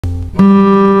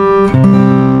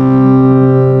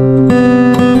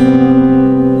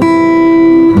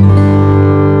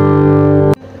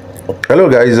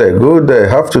guys, good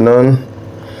afternoon.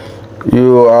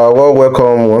 You are well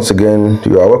welcome once again.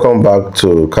 You are welcome back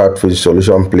to Catfish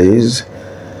Solution Please.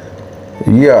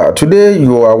 Yeah, today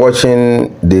you are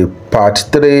watching the part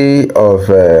 3 of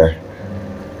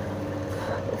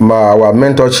our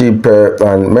mentorship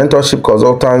and mentorship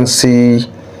consultancy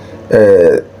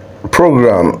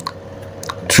program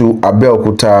to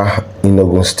Abeokuta in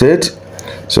Ogun State.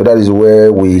 So that is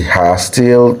where we are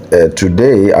still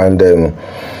today, and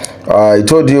I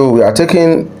told you we are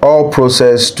taking all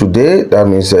process today. That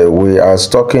means we are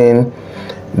stocking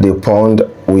the pond.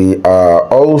 We are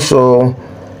also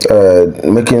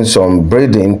making some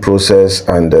breeding process,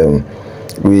 and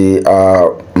we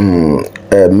are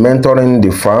mentoring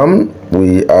the farm.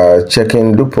 We are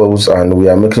checking loopholes, and we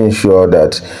are making sure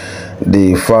that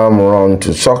the farm run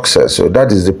to success. So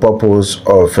that is the purpose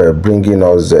of bringing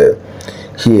us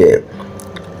here.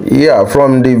 Yeah,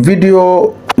 from the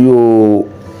video you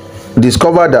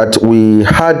discover that we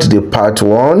had the part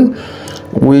 1,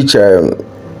 which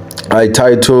I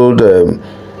titled the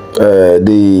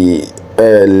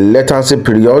latency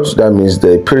period. That means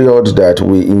the period that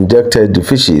we injected the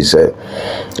fishes,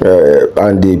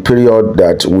 and the period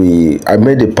that I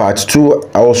made the part 2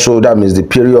 also. That means the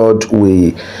period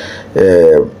we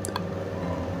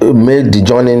made the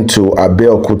journey to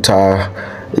Abeokuta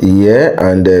here,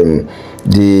 and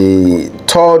the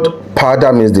third part,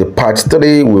 that means the part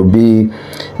 3, will be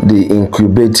the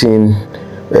incubating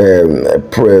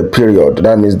period.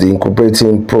 That means the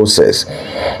incubating process.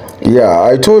 Yeah,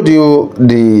 I told you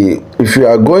if you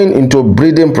are going into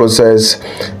breeding process,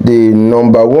 the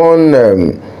number one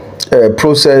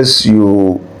process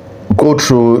you go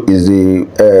through is the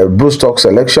broodstock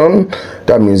selection.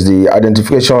 That means the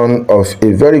identification of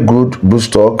a very good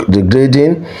broodstock, the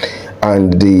grading,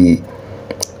 and the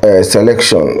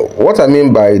selection. What I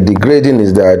mean by the grading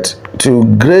is that to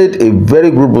grade a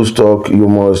very good broodstock, you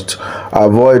must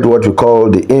avoid what we call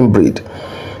the inbreed.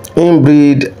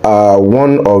 Inbreed are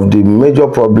one of the major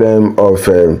problem of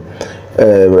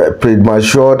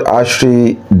premature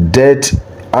hatchery, death,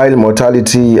 high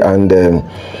mortality, and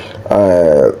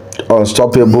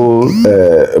unstoppable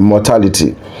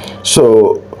mortality.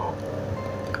 So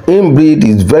inbreed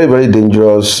is very, very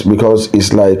dangerous, because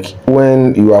it's like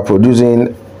when you are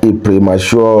producing a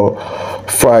premature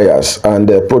fryers, and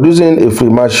producing a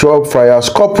premature fryers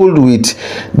coupled with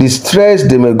the stress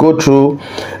they may go through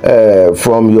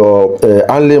from your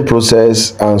handling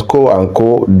process and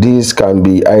co, this can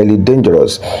be highly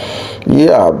dangerous.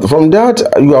 Yeah, from that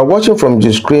you are watching from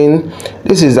the screen,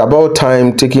 this is about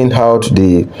time taking out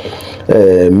the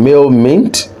male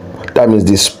mint, that means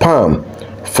the sperm,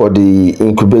 for the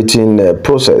incubating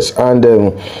process. And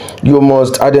you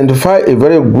must identify a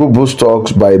very good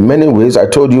broodstock by many ways. I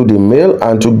told you the male,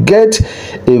 and to get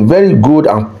a very good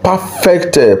and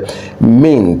perfect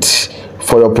mint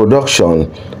for your production,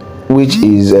 which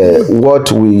is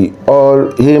what we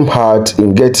all aim at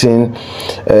in getting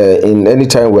in any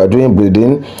time we are doing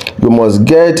breeding. You must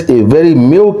get a very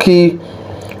milky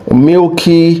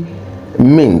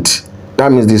mint. That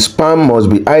means the sperm must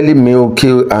be highly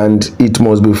milky, and it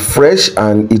must be fresh,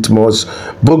 and it must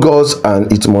bogus,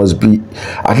 and it must be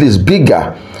at least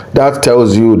bigger. That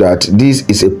tells you that this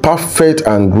is a perfect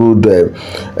and good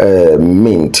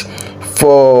mint.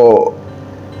 For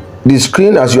the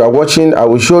screen as you are watching, I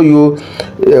will show you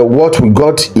what we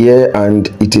got here, and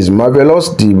it is marvelous.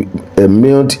 The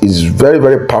mint is very,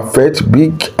 very perfect,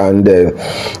 big, and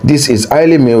this is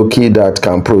highly milky, that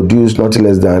can produce not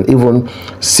less than even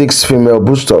 6 female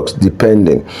broodstocks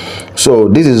depending. So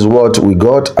this is what we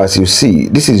got. As you see,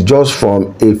 this is just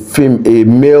from a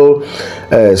male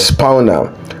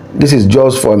spawner. This is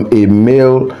just from a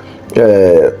male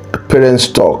parent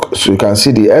stock. So you can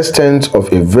see the extent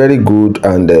of a very good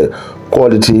and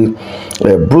quality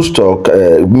broodstock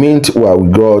mint what we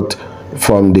got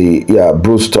from the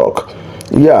broodstock.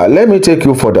 Yeah, let me take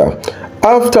you further.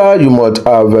 After you must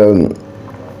have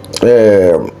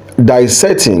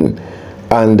dissecting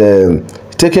and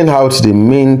taking out the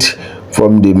mint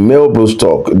from the male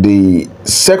broodstock, the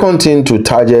second thing to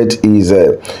target is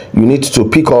you need to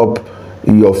pick up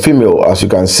your female, as you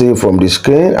can see from the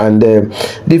screen. And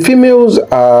the females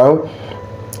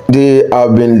they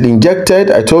have been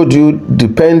injected. I told you,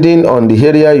 depending on the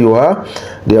area you are,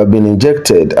 they have been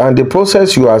injected. And the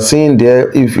process you are seeing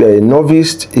there, if you are a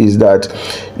novice, is that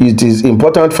it is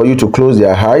important for you to close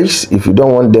their eyes if you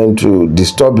don't want them to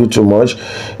disturb you too much,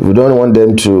 if you don't want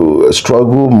them to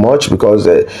struggle much, because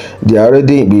they are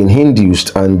already being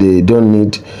induced and they don't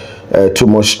need too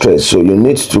much stress. So you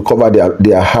need to cover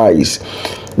their eyes.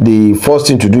 the first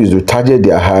thing to do is to target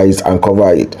their eyes and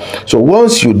cover it. So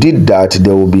once you did that,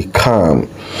 they will be calm.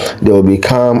 They will be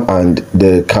calm, and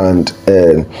they can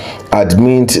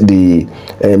admit the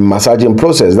massaging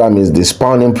process. That means the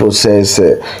spawning process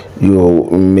you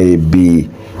may be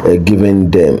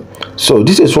giving them. So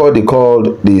this is what they call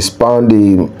the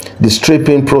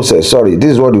stripping process. Sorry,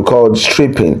 this is what we call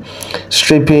stripping.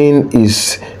 Stripping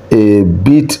is a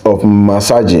bit of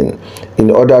massaging in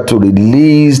order to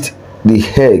release the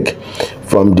egg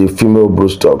from the female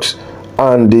broodstocks.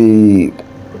 And the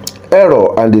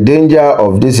error and the danger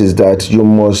of this is that you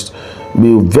must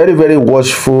be very, very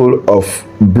watchful of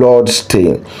blood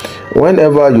stain.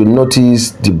 Whenever you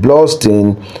notice the blood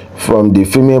stain from the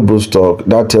female broodstock,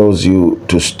 that tells you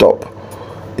to stop.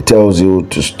 It tells you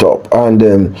to stop. And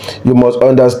you must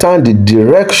understand the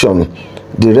direction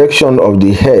of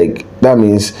the egg. That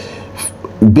means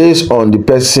based on the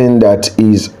person that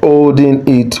is holding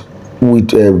it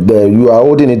with you are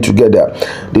holding it together,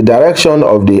 the direction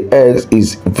of the eggs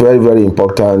is very, very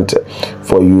important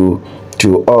for you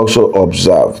to also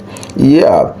observe.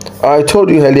 Yeah, I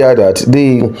told you earlier that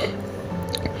the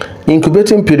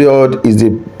incubating period is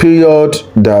the period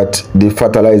that the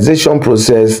fertilization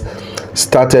process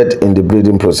started in the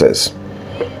breeding process.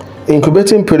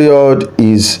 Incubating period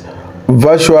is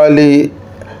virtually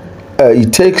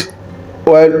it takes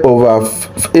well over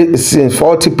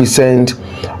 40%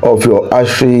 of your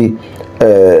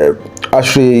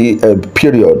hatchery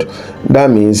period. That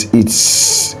means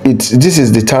this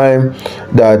is the time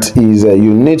that is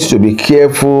you need to be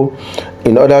careful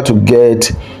in order to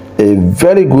get a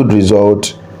very good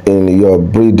result in your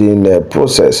breeding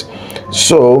process.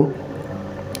 So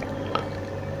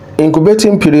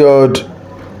incubating period,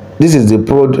 this is the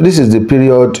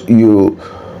period you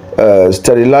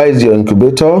sterilize your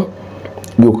incubator,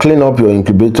 you clean up your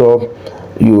incubator,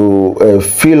 you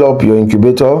fill up your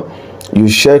incubator, you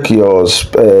check your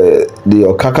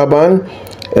kakaban.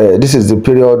 This is the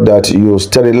period that you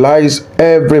sterilize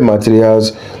every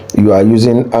materials you are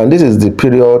using, and this is the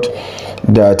period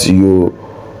that you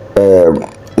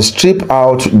strip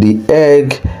out the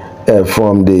egg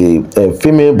from the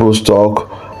female broodstock,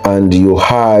 and you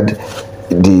add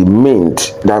the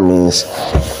mint. That means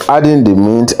adding the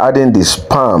mint, adding the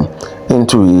sperm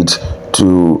into it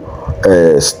to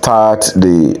start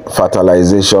the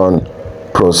fertilization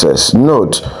process.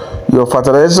 Note, your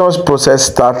fertilization process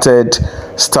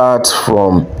starts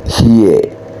from here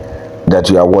that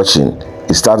you are watching.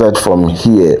 It started from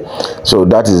here. So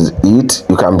that is it.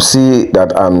 You can see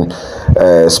that I'm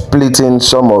splitting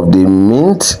some of the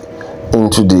mint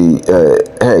into the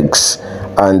eggs,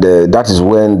 and that is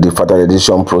when the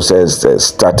fertilization process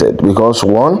started. Because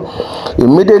one,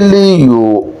 immediately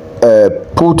you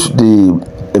put the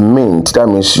mint, that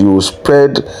means you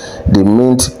spread the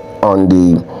mint on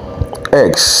the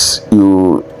eggs,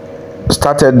 you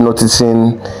started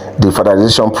noticing the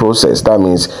fertilization process. That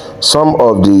means some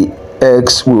of the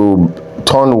eggs will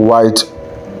turn white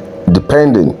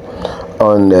depending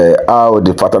on how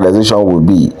the fertilization will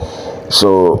be.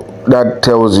 So that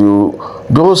tells you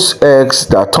those eggs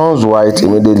that turns white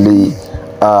immediately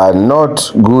are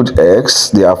not good eggs.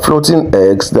 They are floating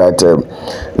eggs that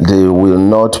they will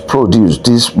not produce.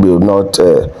 This will not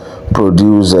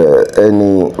produce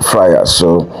any fryers.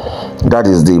 So that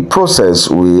is the process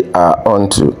we are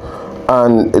onto.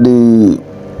 And the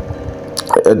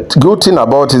good thing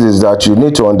about it is that you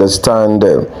need to understand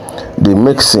the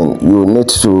mixing. You need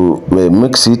to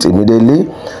mix it immediately.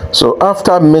 So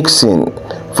after mixing,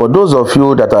 for those of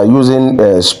you that are using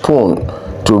a spoon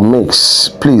to mix,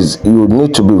 please, you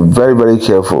need to be very, very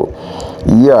careful.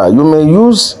 Yeah, you may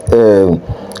use a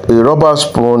rubber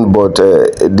spoon, but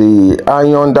the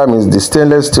iron, that means the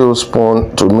stainless steel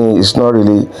spoon, to me is not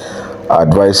really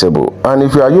advisable. And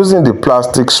if you are using the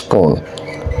plastic spoon,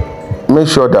 make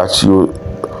sure that you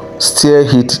stir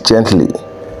it gently.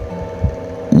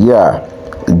 Yeah,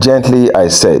 gently, I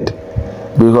said,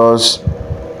 because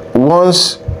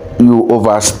once you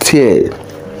overstir,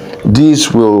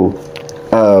 this will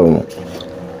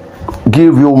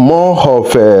give you more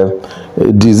of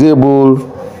disabled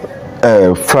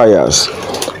fryers.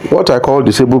 What I call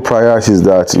disabled fryers is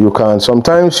that you can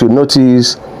sometimes you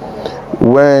notice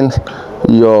when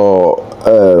your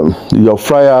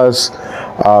fryers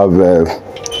have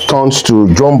turned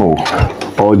to jumbo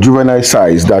or juvenile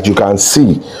size, that you can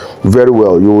see very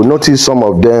well. You will notice some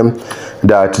of them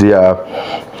that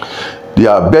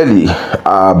their belly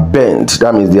are bent.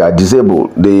 That means they are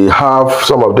disabled. They have,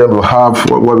 some of them will have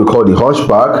what we call the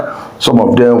hunchback. Some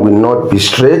of them will not be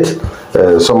straight.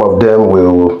 Some of them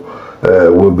will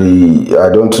will be, I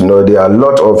don't know, there are a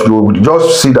lot of, you will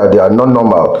just see that they are not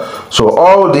normal. So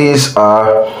all these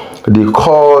are the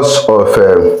cause of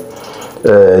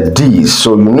these.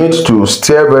 So you need to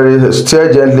steer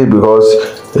gently,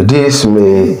 because this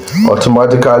may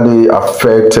automatically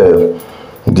affect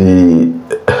the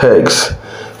eggs.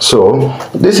 So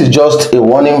this is just a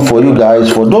warning for you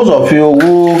guys, for those of you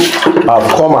who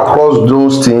have come across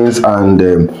those things and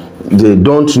they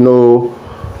don't know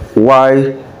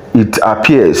why it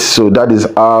appears. So that is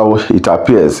how it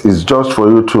appears. It's just for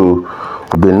you to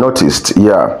be noticed.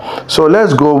 Yeah, so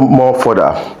let's go more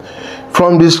further.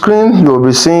 From the screen, you'll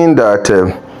be seeing that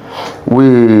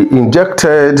we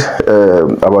injected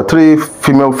about 3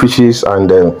 female fishes, and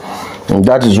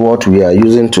that is what we are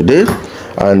using today.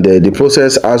 And the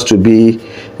process has to be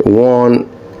one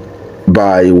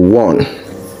by one.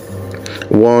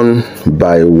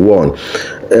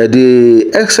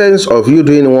 The essence of you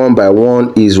doing one by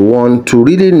one is, one, to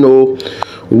really know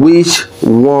which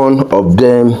one of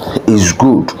them is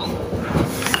good,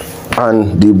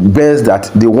 and the best, that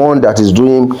the one that is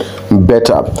doing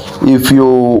better. If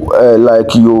you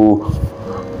like, you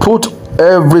put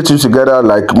everything together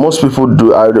like most people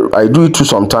do, I do it too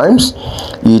sometimes,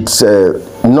 it's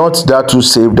not that too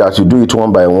safe that you do it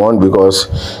one by one, because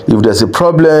if there's a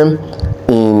problem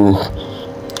in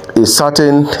a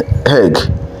certain egg,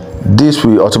 this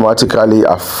will automatically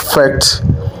affect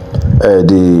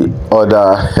the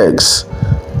other eggs,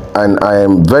 and I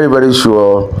am very, very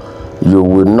sure you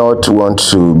will not want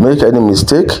to make any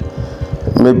mistake.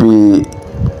 Maybe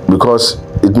because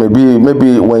it may be,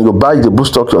 maybe when you buy the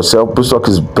broodstock yourself, broodstock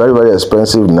is very, very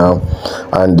expensive now,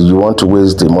 and you want to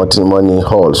waste the money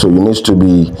all. So you need to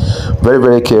be very,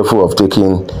 very careful of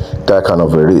taking that kind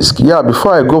of a risk. Yeah,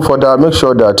 before I go further, make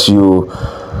sure that you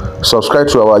subscribe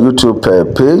to our YouTube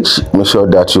page. Make sure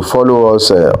that you follow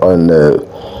us on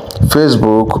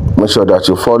Facebook. Make sure that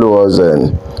you follow us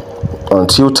on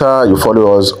Twitter. You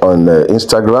follow us on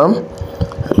Instagram.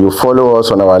 You follow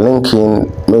us on our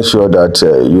LinkedIn. Make sure that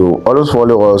you always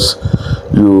follow us.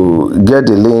 You get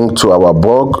the link to our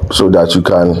blog so that you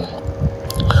can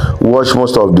watch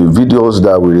most of the videos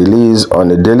that we release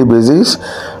on a daily basis.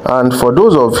 And for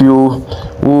those of you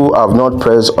who have not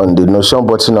pressed on the notification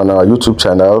button on our YouTube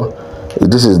channel,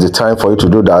 this is the time for you to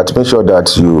do that. Make sure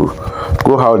that you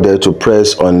go out there to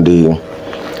press on the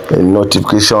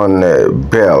notification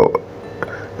bell.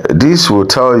 This will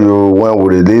tell you when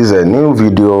we release a new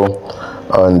video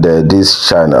on this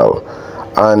channel.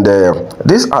 And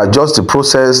these are just the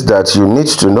process that you need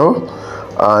to know.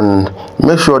 And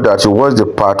make sure that you watch the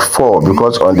part 4,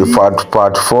 because on the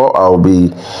part 4 I'll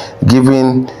be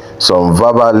giving some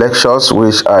verbal lectures,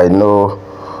 which I know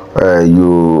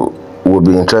you will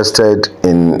be interested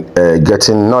in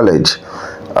getting knowledge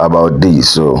about this.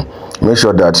 So make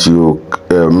sure that you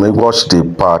watch the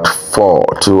part 4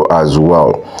 too as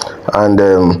well. And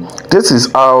this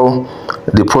is how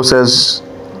the process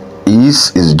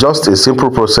is just a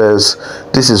simple process.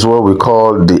 This is what we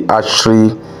call the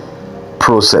hatchery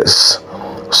process.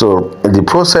 So the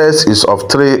process is of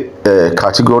 3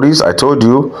 categories. I told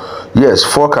you, yes,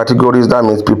 4 categories. That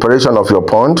means preparation of your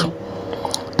pond,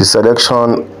 the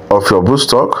selection of your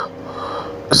broodstock.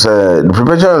 So the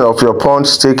preparation of your pond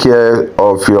takes care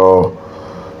of your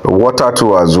water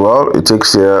too as well. It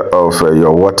takes care of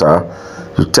your water.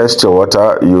 You test your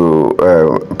water. You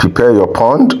prepare your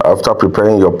pond. After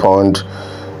preparing your pond,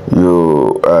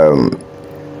 you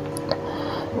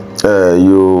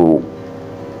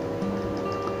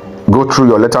go through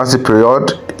your latency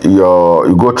period.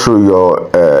 You go through your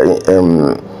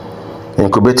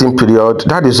incubating period.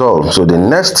 That is all. So the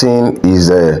next thing is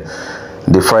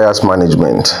the fryers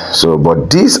management. So, but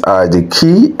these are the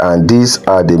key and these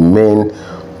are the main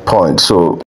points. So